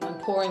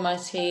pouring my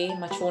tea,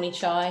 my chorny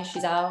chai.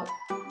 She's out.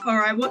 All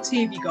right, what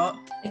tea have you got?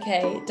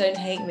 Okay, don't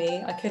hate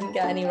me. I couldn't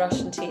get any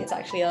Russian tea. It's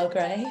actually Earl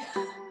Grey.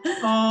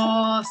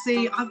 Oh,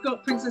 see, I've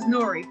got Princess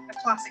Nori, a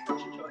classic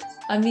Russian choice.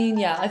 I mean,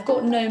 yeah, I've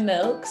got no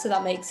milk, so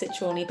that makes it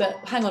chorny. But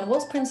hang on,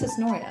 what's Princess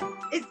Noria?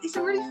 It's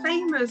a really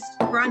famous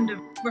brand of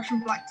Russian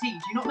black tea.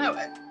 Do you not know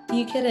it? Are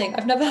you kidding?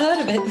 I've never heard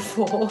of it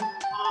before.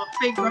 Oh,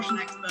 big Russian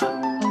expert.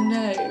 Oh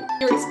no,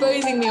 you're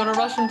exposing me on a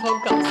Russian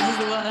podcast. This is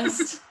the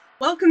worst.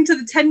 Welcome to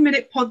the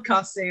 10-minute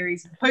podcast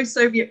series,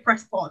 Post-Soviet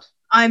Press Pod.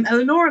 I'm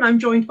Eleanor and I'm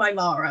joined by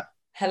Lara.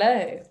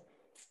 Hello.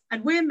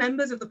 And we're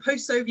members of the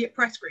Post-Soviet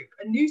Press Group,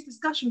 a news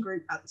discussion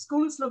group at the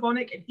School of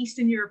Slavonic and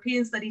Eastern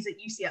European Studies at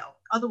UCL,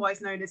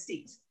 otherwise known as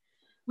SEAS.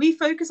 We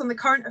focus on the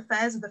current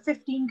affairs of the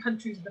 15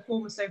 countries of the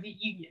former Soviet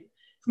Union,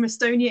 from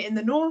Estonia in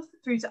the north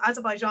through to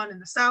Azerbaijan in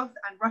the south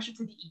and Russia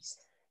to the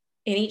east.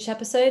 In each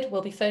episode,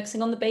 we'll be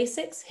focusing on the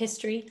basics,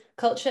 history,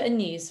 culture and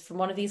news from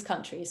one of these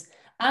countries,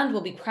 and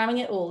we'll be cramming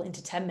it all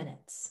into 10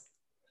 minutes.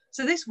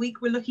 So this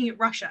week, we're looking at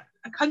Russia,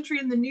 a country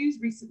in the news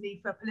recently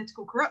for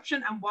political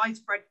corruption and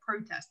widespread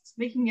protests,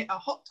 making it a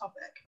hot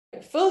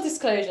topic. Full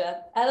disclosure,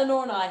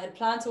 Eleanor and I had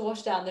planned to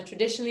wash down the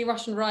traditionally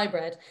Russian rye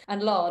bread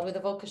and lard with a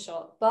vodka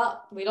shot,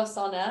 but we lost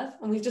our nerve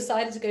and we've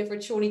decided to go for a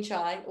chorny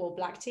chai or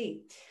black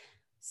tea.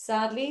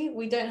 Sadly,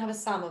 we don't have a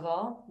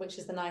samovar, which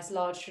is the nice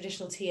large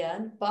traditional tea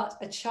urn, but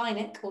a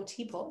chainik or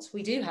teapot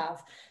we do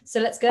have. So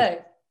let's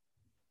go.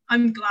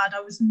 I'm glad.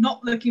 I was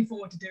not looking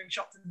forward to doing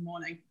shots in the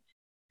morning.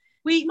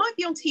 We might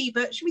be on tea,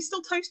 but should we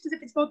still toast as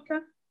if it's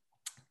vodka?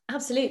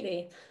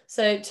 Absolutely.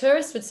 So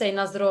tourists would say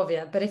na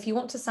zdrowie, but if you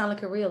want to sound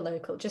like a real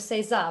local, just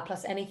say za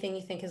plus anything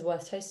you think is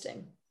worth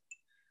toasting.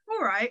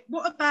 All right.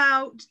 What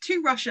about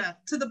to Russia,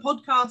 to the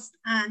podcast,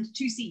 and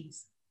to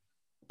SEAS?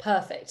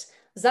 Perfect.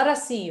 Za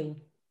Rossiju.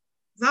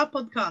 Za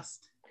podcast.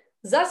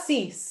 Za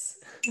SEAS.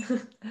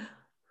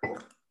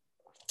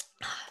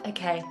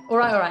 Okay. All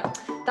right.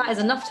 That is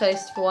enough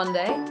toast for one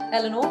day.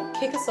 Eleanor,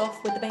 kick us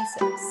off with the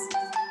basics.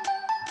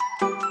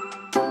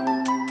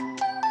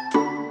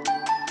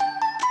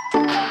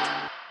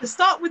 To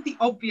start with the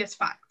obvious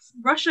facts,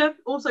 Russia,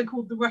 also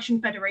called the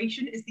Russian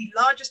Federation, is the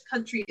largest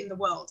country in the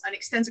world and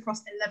extends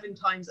across 11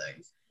 time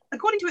zones.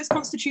 According to its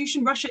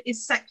constitution, Russia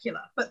is secular,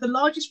 but the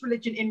largest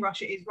religion in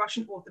Russia is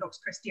Russian Orthodox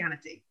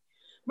Christianity.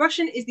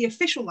 Russian is the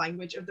official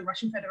language of the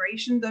Russian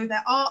Federation, though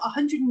there are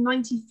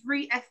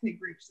 193 ethnic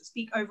groups that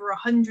speak over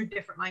 100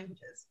 different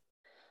languages.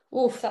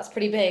 Oof, that's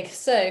pretty big.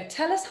 So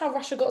tell us how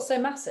Russia got so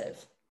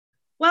massive.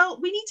 Well,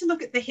 we need to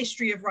look at the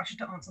history of Russia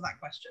to answer that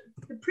question.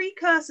 The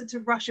precursor to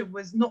Russia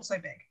was not so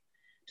big.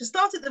 To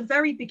start at the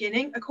very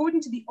beginning,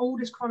 according to the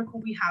oldest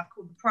chronicle we have,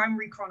 called the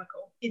Primary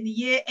Chronicle, in the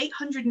year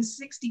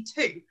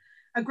 862,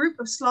 a group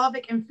of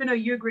Slavic and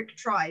Finno-Ugric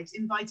tribes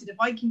invited a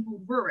Viking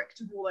called Rurik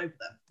to rule over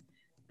them.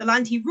 The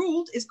land he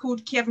ruled is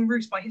called Kievan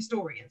Rus by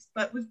historians,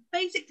 but was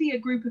basically a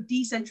group of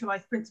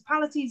decentralized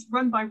principalities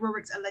run by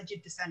Rurik's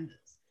alleged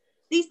descendants.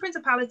 These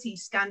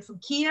principalities scanned from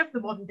Kiev, the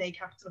modern-day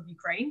capital of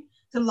Ukraine,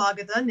 to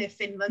Lagada near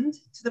Finland,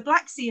 to the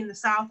Black Sea in the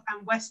south,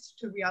 and west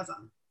to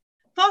Ryazan.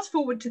 Fast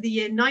forward to the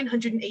year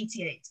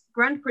 988,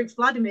 Grand Prince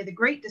Vladimir the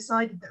Great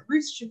decided that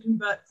Rus should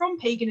convert from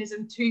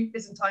paganism to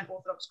Byzantine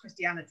Orthodox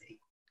Christianity.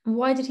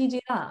 Why did he do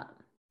that?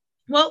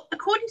 Well,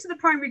 according to the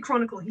Primary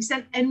Chronicle, he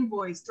sent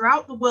envoys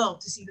throughout the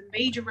world to see the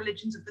major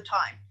religions of the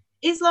time.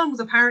 Islam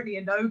was apparently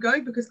a no-go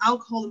because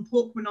alcohol and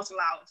pork were not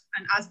allowed,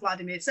 and as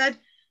Vladimir said,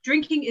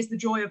 drinking is the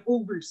joy of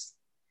all Rus.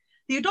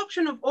 The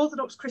adoption of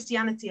Orthodox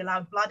Christianity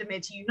allowed Vladimir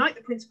to unite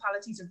the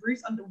principalities of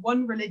Rus under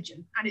one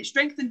religion, and it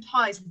strengthened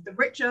ties with the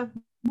richer,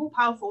 more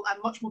powerful,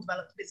 and much more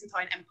developed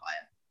Byzantine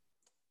Empire.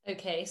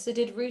 Okay, so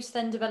did Rus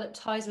then develop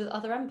ties with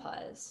other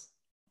empires?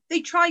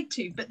 They tried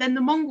to, but then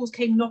the Mongols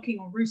came knocking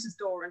on Rus's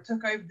door and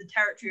took over the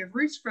territory of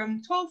Rus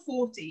from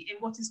 1240 in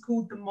what is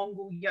called the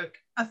Mongol Yoke,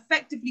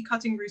 effectively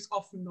cutting Rus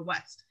off from the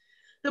west.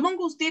 The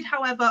Mongols did,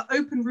 however,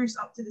 open Rus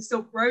up to the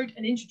Silk Road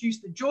and introduce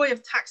the joy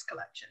of tax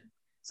collection.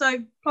 So,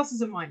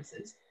 pluses and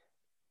minuses.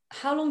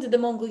 How long did the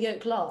Mongol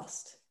yoke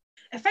last?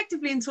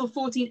 Effectively until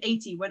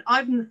 1480, when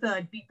Ivan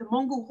III beat the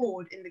Mongol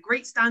horde in the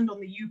Great Stand on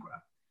the Ugra.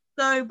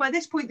 Though by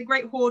this point, the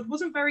Great Horde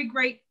wasn't very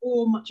great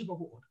or much of a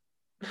horde.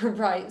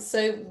 Right,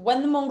 so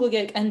when the Mongol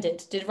yoke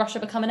ended, did Russia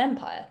become an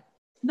empire?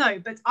 No,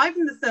 but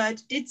Ivan III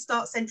did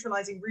start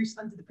centralizing Rus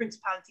under the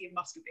Principality of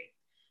Muscovy.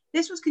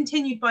 This was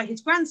continued by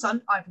his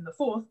grandson, Ivan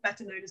IV,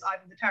 better known as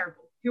Ivan the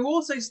Terrible, who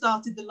also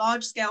started the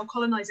large-scale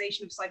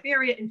colonization of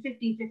Siberia in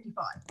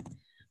 1555.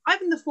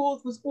 Ivan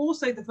IV was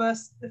also the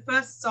first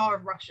Tsar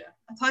of Russia,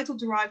 a title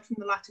derived from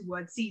the Latin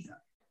word Caesar.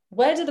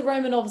 Where did the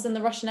Romanovs and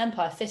the Russian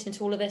Empire fit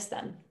into all of this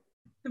then?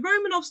 The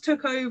Romanovs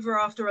took over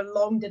after a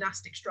long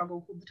dynastic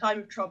struggle called the Time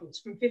of Troubles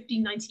from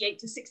 1598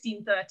 to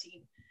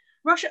 1613.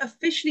 Russia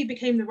officially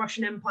became the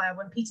Russian Empire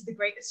when Peter the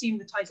Great assumed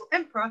the title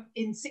Emperor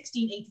in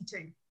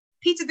 1682.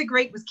 Peter the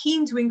Great was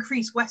keen to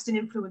increase Western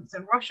influence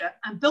in Russia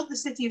and built the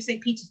city of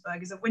St.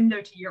 Petersburg as a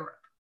window to Europe.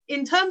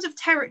 In terms of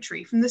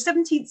territory, from the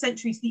 17th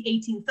century to the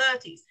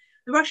 1830s,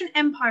 the Russian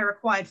Empire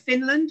acquired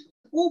Finland,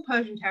 all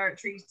Persian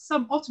territories,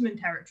 some Ottoman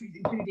territories,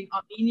 including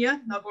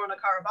Armenia,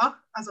 Nagorno-Karabakh,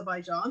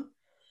 Azerbaijan,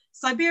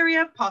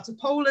 Siberia, part of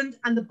Poland,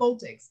 and the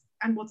Baltics,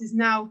 and what is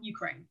now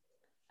Ukraine.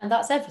 And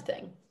that's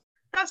everything?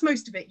 That's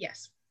most of it,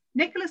 yes.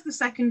 Nicholas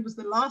II was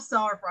the last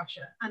Tsar of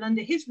Russia, and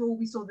under his rule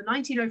we saw the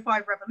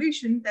 1905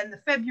 revolution, then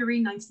the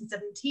February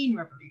 1917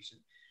 revolution,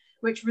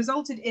 which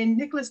resulted in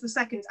Nicholas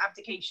II's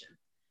abdication.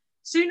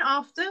 Soon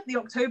after the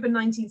October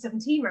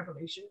 1917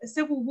 revolution, a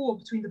civil war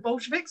between the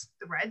Bolsheviks,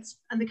 the Reds,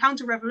 and the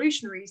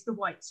counter-revolutionaries, the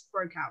Whites,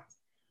 broke out.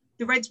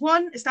 The Reds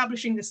won,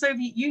 establishing the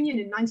Soviet Union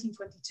in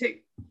 1922.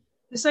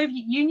 The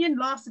Soviet Union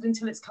lasted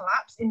until its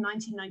collapse in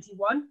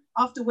 1991,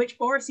 after which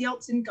Boris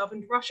Yeltsin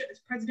governed Russia as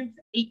president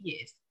for 8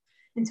 years,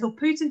 until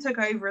Putin took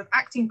over as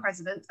acting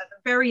president at the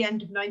very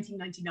end of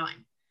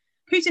 1999.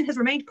 Putin has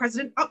remained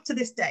president up to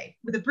this day,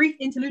 with a brief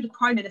interlude of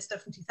prime minister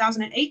from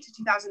 2008 to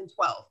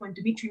 2012, when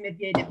Dmitry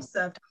Medvedev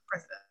served as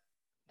president.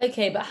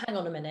 Okay, but hang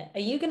on a minute. Are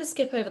you going to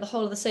skip over the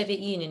whole of the Soviet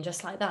Union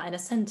just like that in a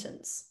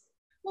sentence?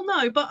 Well,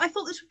 no, but I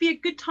thought this would be a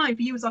good time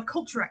for you as our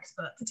culture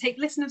expert to take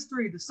listeners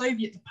through the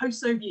Soviet to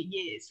post-Soviet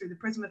years through the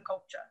prism of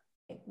culture.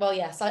 Well,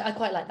 yes, I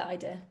quite like that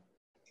idea.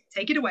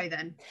 Take it away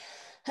then.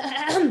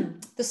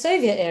 The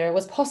Soviet era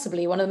was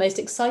possibly one of the most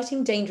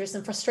exciting, dangerous,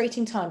 and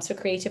frustrating times for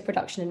creative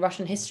production in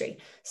Russian history,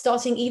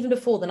 starting even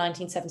before the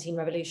 1917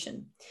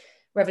 revolution.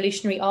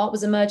 Revolutionary art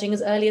was emerging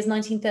as early as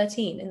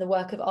 1913 in the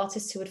work of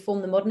artists who would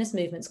form the modernist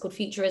movements called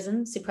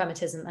Futurism,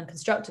 Suprematism, and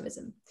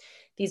Constructivism.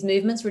 These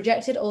movements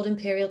rejected old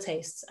imperial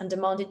tastes and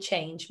demanded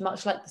change,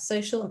 much like the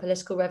social and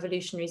political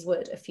revolutionaries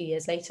would a few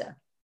years later.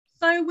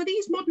 So were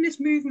these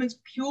modernist movements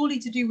purely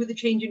to do with the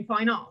change in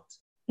fine art?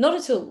 Not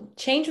at all.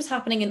 Change was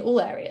happening in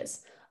all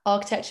areas: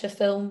 architecture,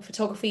 film,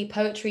 photography,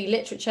 poetry,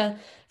 literature.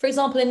 For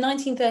example, in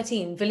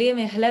 1913,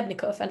 Vladimir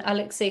Hmelnikov and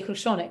Alexei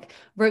Krushonik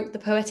wrote the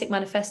poetic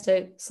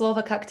manifesto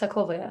Slovo как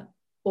таковое,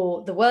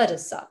 or The Word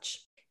as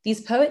Such.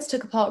 These poets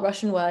took apart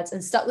Russian words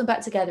and stuck them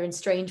back together in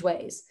strange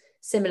ways.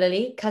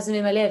 Similarly,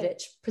 Kazimir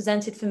Malevich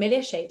presented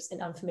familiar shapes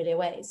in unfamiliar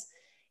ways.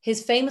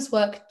 His famous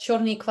work,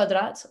 Chorny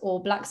Kvadrat,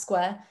 or Black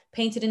Square,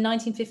 painted in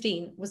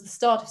 1915, was the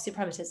start of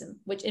suprematism,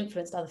 which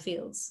influenced other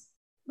fields.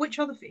 Which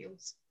other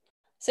fields?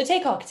 So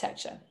take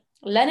architecture.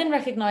 Lenin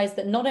recognized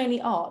that not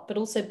only art, but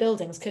also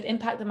buildings could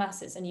impact the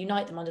masses and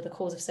unite them under the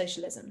cause of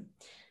socialism.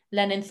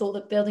 Lenin thought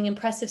that building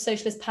impressive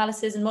socialist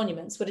palaces and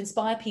monuments would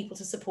inspire people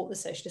to support the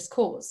socialist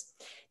cause.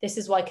 This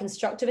is why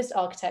constructivist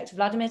architect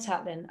Vladimir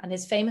Tatlin and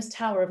his famous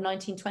Tower of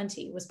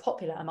 1920 was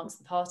popular amongst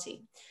the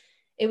party.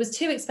 It was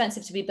too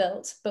expensive to be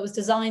built, but was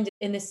designed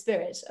in this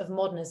spirit of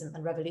modernism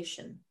and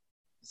revolution.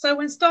 So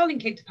when Stalin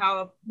came to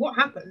power, what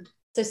happened?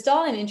 So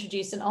Stalin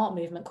introduced an art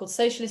movement called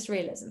socialist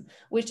realism,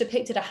 which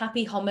depicted a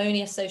happy,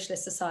 harmonious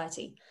socialist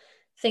society.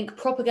 Think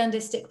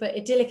propagandistic but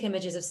idyllic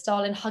images of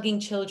Stalin hugging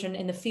children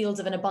in the fields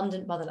of an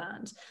abundant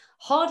motherland.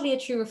 Hardly a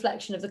true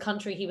reflection of the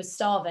country he was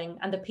starving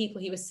and the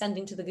people he was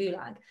sending to the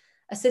Gulag,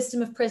 a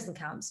system of prison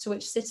camps to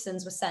which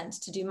citizens were sent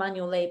to do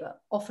manual labour,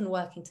 often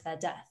working to their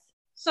death.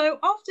 So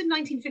after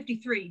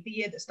 1953, the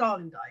year that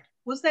Stalin died,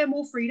 was there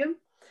more freedom?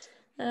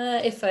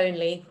 If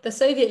only. The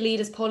Soviet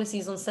leaders'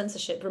 policies on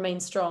censorship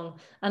remained strong,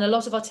 and a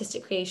lot of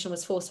artistic creation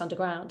was forced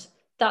underground.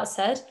 That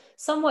said,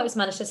 some works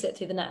managed to slip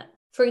through the net.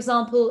 For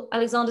example,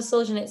 Alexander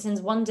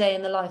Solzhenitsyn's One Day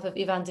in the Life of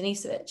Ivan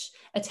Denisovich,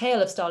 a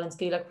tale of Stalin's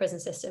Gulag prison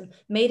system,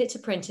 made it to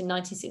print in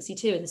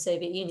 1962 in the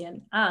Soviet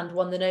Union and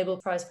won the Nobel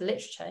Prize for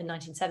Literature in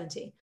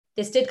 1970.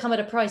 This did come at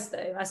a price,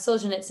 though, as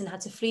Solzhenitsyn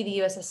had to flee the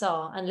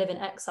USSR and live in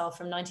exile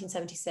from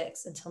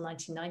 1976 until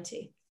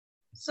 1990.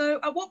 So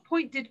at what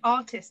point did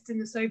artists in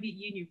the Soviet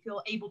Union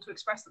feel able to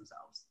express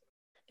themselves?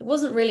 It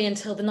wasn't really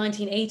until the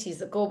 1980s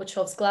that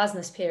Gorbachev's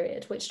glasnost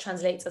period, which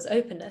translates as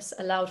openness,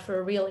 allowed for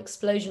a real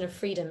explosion of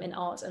freedom in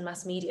art and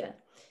mass media.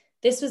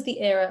 This was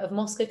the era of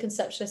Moscow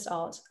conceptualist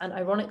art and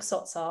ironic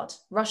sots art,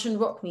 Russian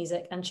rock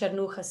music, and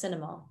Chernucha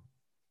cinema.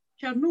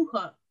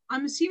 Chernucha.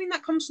 I'm assuming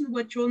that comes from the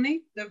word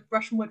chorny, the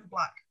Russian word for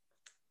black.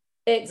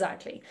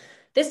 Exactly.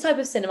 This type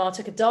of cinema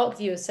took a dark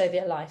view of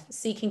Soviet life,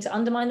 seeking to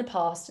undermine the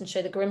past and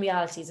show the grim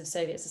realities of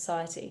Soviet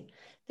society.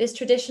 This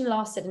tradition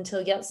lasted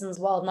until Yeltsin's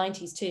wild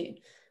 90s too,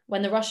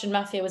 when the Russian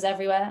mafia was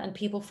everywhere and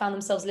people found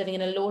themselves living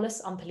in a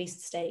lawless, unpoliced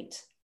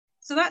state.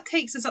 So that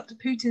takes us up to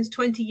Putin's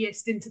 20-year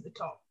stint at the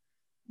top.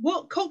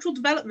 What cultural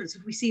developments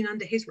have we seen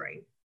under his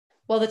reign?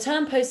 Well, the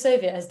term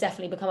post-Soviet has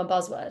definitely become a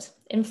buzzword.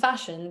 In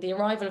fashion, the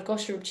arrival of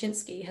Gosha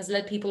Rubchinsky has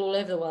led people all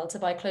over the world to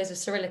buy clothes with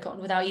Cyrillicon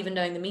without even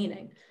knowing the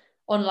meaning.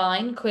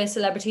 Online, queer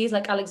celebrities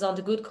like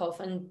Alexander Gudkov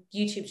and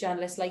YouTube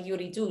journalists like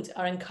Yuri Dud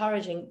are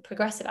encouraging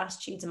progressive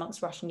attitudes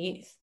amongst Russian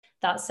youth.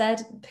 That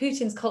said,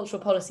 Putin's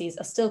cultural policies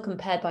are still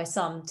compared by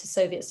some to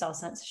Soviet-style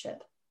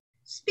censorship.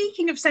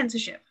 Speaking of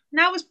censorship,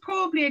 now is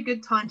probably a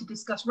good time to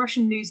discuss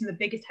Russian news and the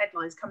biggest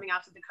headlines coming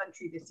out of the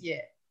country this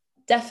year.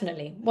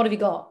 Definitely. What have you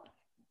got?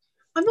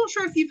 I'm not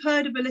sure if you've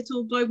heard of a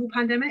little global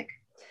pandemic.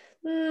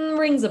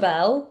 Rings a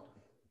bell.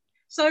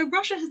 So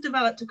Russia has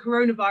developed a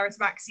coronavirus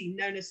vaccine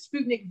known as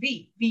Sputnik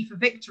V, V for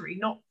victory,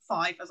 not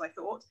 5 as I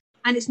thought,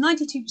 and it's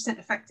 92%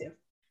 effective.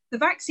 The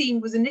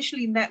vaccine was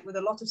initially met with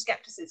a lot of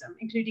skepticism,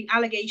 including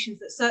allegations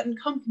that certain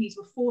companies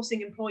were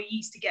forcing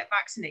employees to get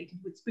vaccinated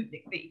with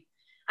Sputnik V,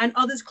 and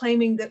others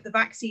claiming that the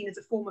vaccine is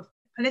a form of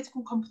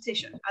political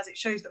competition, as it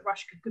shows that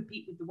Russia could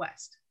compete with the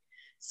West.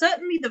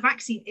 Certainly, the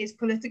vaccine is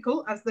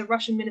political, as the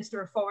Russian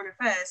Minister of Foreign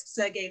Affairs,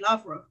 Sergei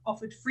Lavrov,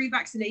 offered free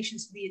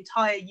vaccinations for the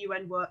entire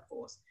UN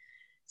workforce.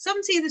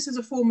 Some see this as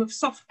a form of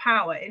soft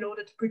power in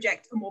order to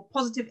project a more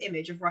positive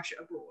image of Russia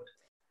abroad.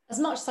 As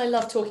much as I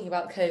love talking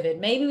about COVID,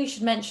 maybe we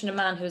should mention a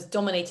man who has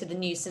dominated the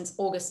news since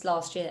August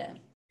last year.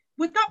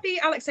 Would that be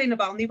Alexei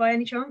Navalny by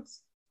any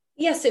chance?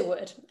 Yes, it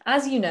would.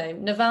 As you know,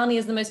 Navalny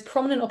is the most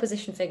prominent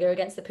opposition figure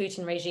against the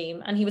Putin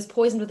regime, and he was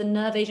poisoned with a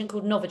nerve agent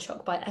called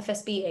Novichok by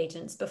FSB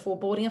agents before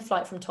boarding a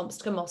flight from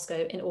Tomsk to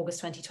Moscow in August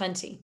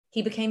 2020.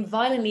 He became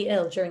violently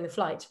ill during the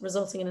flight,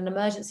 resulting in an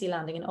emergency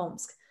landing in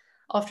Omsk.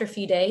 After a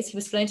few days, he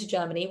was flown to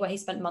Germany, where he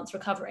spent months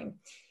recovering.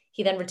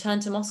 He then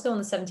returned to Moscow on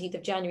the 17th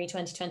of January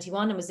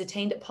 2021 and was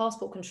detained at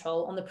passport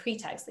control on the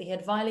pretext that he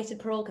had violated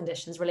parole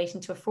conditions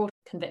relating to a fraud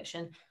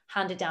conviction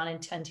handed down in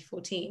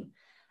 2014.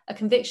 A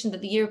conviction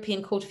that the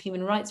European Court of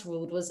Human Rights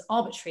ruled was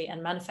arbitrary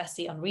and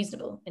manifestly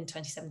unreasonable in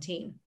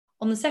 2017.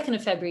 On the 2nd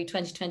of February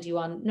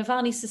 2021,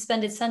 Navalny's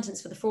suspended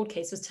sentence for the fraud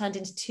case was turned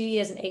into 2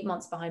 years and 8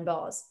 months behind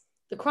bars.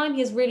 The crime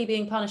he is really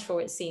being punished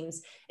for, it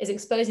seems, is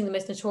exposing the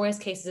most notorious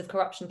cases of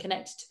corruption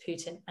connected to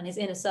Putin and his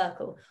inner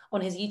circle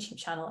on his YouTube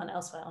channel and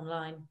elsewhere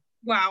online.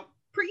 Wow,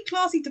 pretty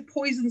classy to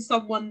poison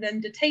someone, then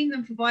detain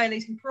them for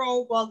violating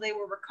parole while they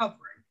were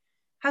recovering.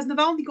 Has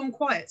Navalny gone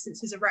quiet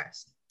since his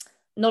arrest?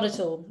 Not at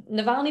all.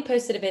 Navalny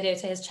posted a video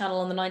to his channel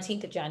on the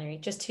 19th of January,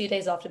 just 2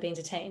 days after being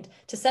detained,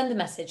 to send the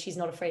message he's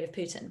not afraid of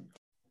Putin.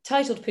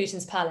 Titled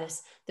Putin's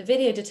Palace, the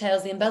video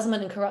details the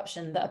embezzlement and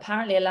corruption that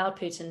apparently allowed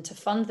Putin to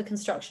fund the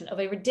construction of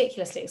a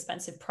ridiculously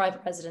expensive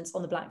private residence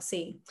on the Black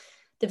Sea.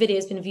 The video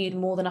has been viewed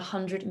more than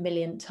 100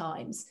 million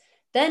times.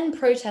 Then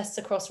protests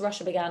across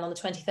Russia began on the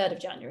 23rd of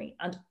January,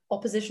 and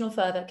oppositional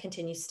fervour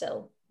continues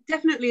still.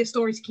 Definitely a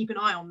story to keep an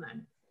eye on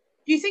then.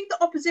 Do you think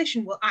the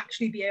opposition will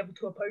actually be able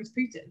to oppose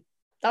Putin?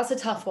 That's a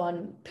tough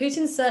one.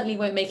 Putin certainly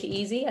won't make it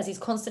easy, as he's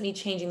constantly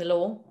changing the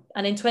law.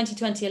 And in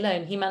 2020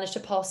 alone, he managed to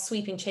pass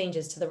sweeping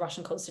changes to the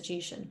Russian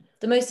constitution.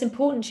 The most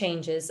important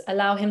changes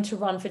allow him to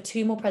run for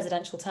 2 more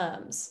presidential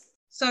terms.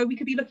 So we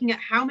could be looking at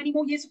how many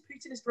more years of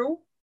Putinist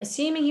rule?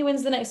 Assuming he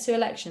wins the next 2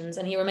 elections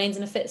and he remains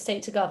in a fit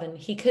state to govern,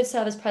 he could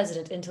serve as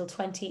president until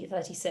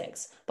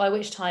 2036, by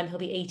which time he'll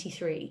be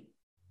 83.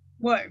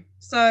 Whoa,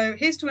 so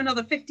here's to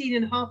another 15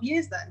 and a half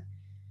years then.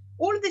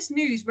 All of this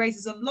news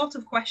raises a lot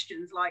of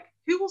questions like,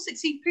 who will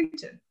succeed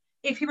Putin?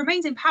 If he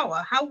remains in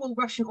power, how will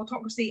Russian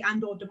autocracy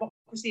and/or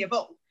democracy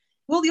evolve?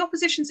 Will the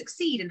opposition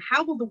succeed, and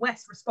how will the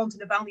West respond to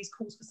Navalny's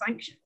calls for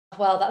sanctions?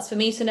 Well, that's for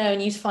me to know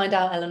and you to find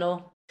out,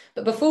 Eleanor.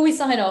 But before we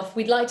sign off,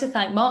 we'd like to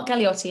thank Mark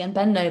Galliotti and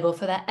Ben Noble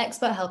for their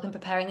expert help in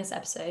preparing this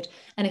episode.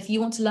 And if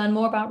you want to learn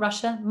more about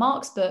Russia,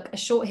 Mark's book, A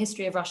Short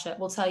History of Russia,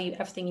 will tell you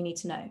everything you need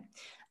to know.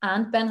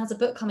 And Ben has a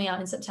book coming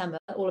out in September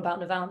all about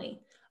Navalny.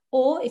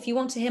 Or if you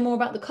want to hear more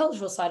about the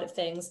cultural side of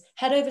things,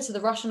 head over to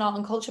the Russian Art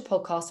and Culture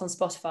podcast on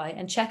Spotify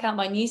and check out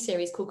my new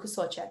series called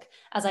Kusochek,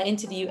 as I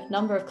interview a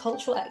number of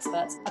cultural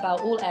experts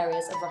about all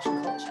areas of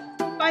Russian culture.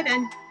 Bye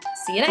then.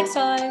 See you next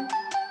time.